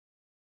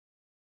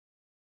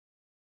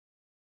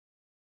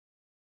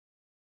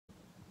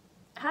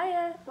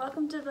Hiya,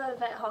 welcome to the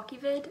Vet Hockey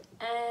vid.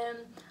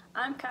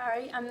 I'm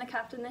Carrie, I'm the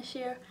captain this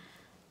year,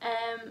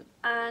 and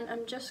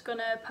I'm just going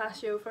to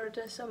pass you over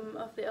to some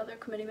of the other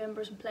committee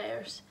members and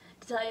players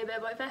to tell you a bit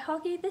about Vet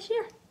Hockey this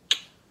year.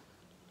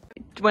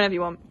 Whenever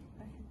you want.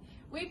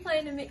 We play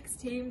in a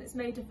mixed team that's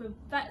made up of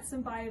vets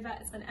and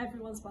biovets, and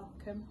everyone's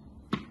welcome.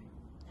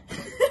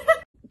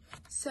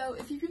 So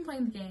if you've been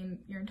playing the game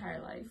your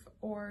entire life,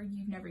 or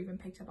you've never even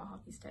picked up a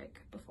hockey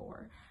stick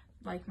before,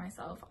 like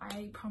myself,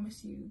 I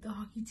promise you the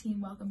hockey team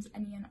welcomes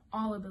any and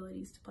all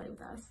abilities to play with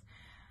us.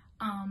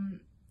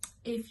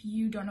 If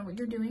you don't know what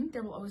you're doing,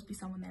 there will always be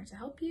someone there to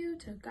help you,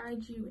 to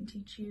guide you and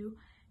teach you.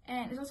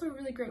 And it's also a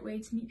really great way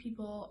to meet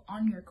people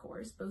on your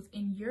course, both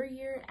in your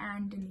year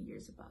and in the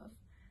years above.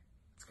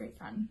 It's great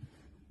fun.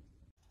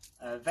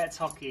 Vets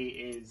hockey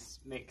is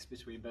mixed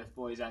between both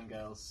boys and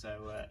girls,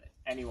 so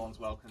anyone's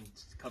welcome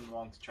to come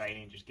along to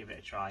training and just give it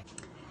a try.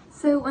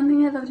 So one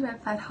thing I loved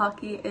about vet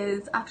hockey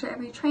is after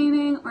every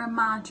training or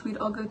match we'd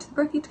all go to the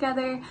Brookie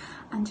together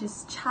and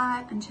just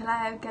chat and chill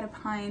out, get a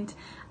pint,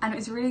 and it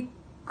was a really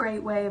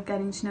great way of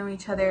getting to know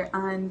each other.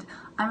 And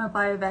I'm a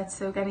biovet,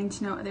 so getting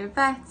to know other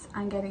vets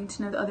and getting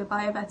to know the other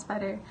biovets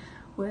better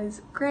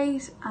was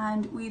great.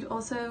 And we'd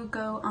also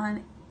go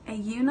on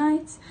AU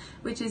nights,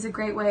 which is a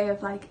great way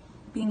of like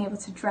being able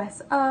to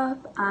dress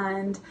up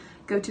and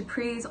go to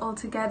pre's all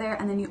together,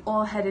 and then you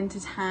all head into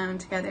town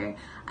together.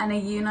 And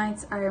AU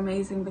nights are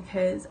amazing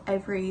because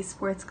every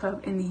sports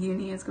club in the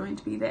uni is going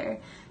to be there,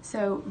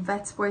 so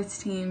vet sports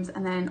teams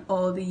and then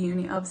all the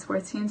uni of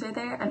sports teams are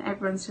there, and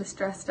everyone's just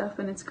dressed up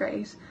and it's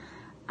great.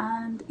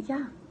 And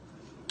yeah.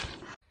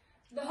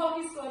 The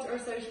hockey squad are a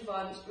social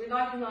bunch. We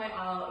like a night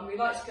out and we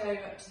like to go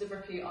to the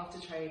Brookie after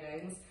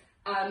trainings.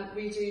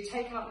 We do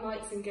take-out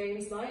nights and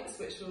games nights,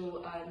 which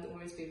will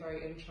always be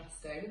very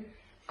interesting.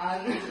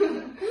 And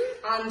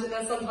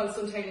there's sometimes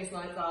spontaneous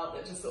nights out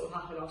that just sort of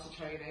happen after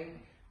training.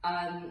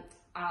 And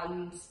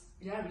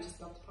yeah, we just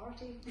love to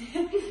party.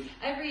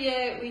 Every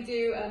year we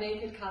do a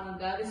naked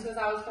calendar. This was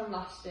ours from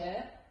last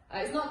year.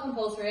 It's not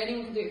compulsory,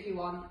 anyone can do it if you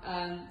want.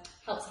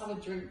 Helps have a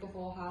drink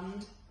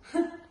beforehand.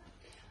 And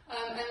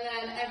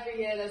then every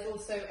year there's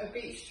also a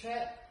beach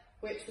trip,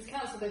 which was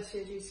cancelled this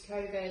year due to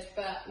COVID,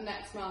 but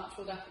next March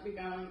we'll definitely be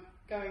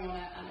going on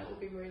it, and it will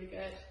be really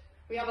good.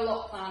 We have a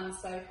lot planned,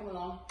 so come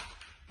along.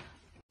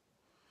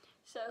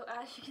 So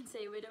as you can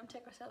see, we don't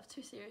take ourselves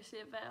too seriously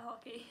at Vet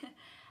Hockey.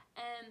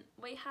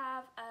 We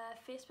have a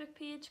Facebook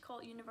page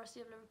called University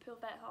of Liverpool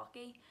Vet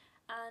Hockey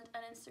and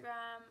an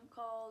Instagram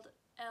called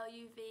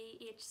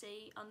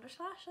LUVHC_, I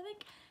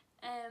think.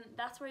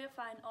 That's where you'll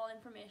find all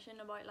information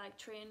about like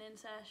training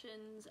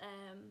sessions,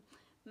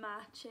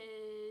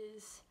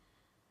 matches,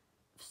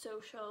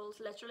 socials,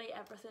 literally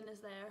everything is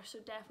there, so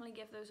definitely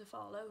give those a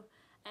follow.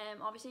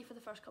 Obviously for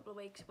the first couple of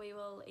weeks we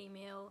will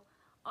email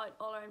out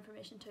all our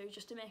information too,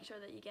 just to make sure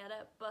that you get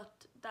it, but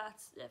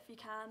that's if you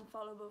can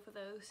follow both of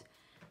those.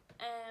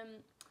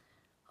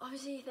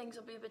 Obviously things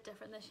will be a bit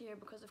different this year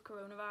because of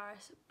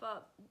coronavirus,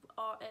 but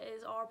it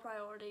is our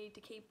priority to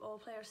keep all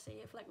players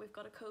safe. Like, we've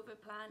got a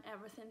COVID plan,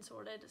 everything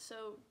sorted,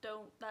 so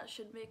that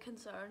shouldn't be a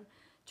concern.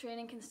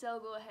 Training can still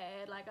go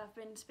ahead. Like, I've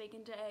been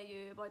speaking to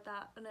AU about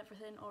that and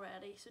everything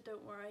already, so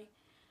don't worry.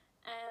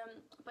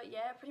 But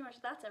yeah, pretty much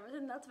that's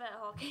everything. That's Vet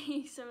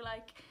Hockey. So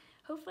like,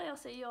 hopefully I'll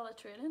see you all at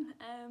training.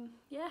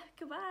 Yeah,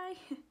 goodbye.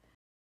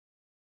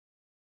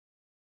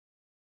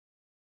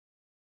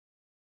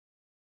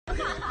 It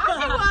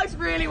works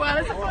really well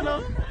as a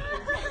funnel.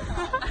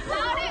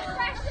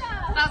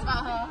 That's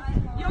about her.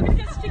 You're gonna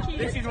get sticky.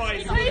 This is why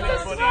it's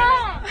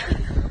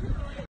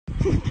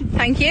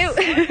Thank you.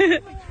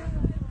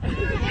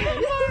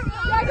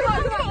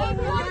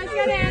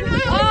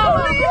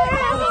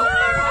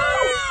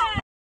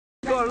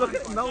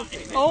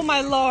 Oh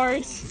my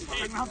lord.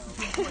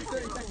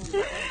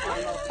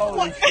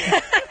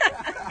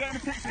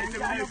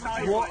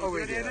 What are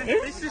we doing?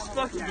 This is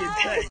fucking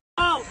insane.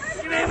 Oh,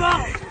 give me a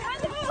ball!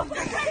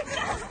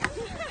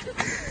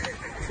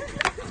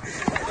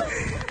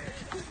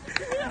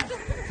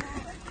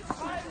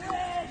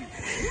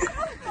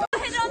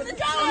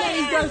 And then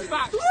he goes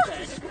back.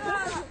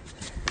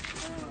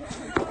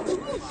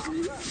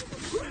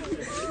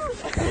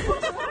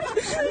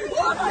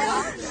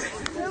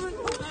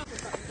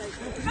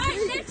 Right,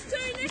 next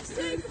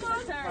two, come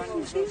on.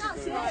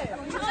 That's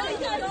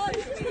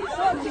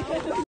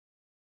it.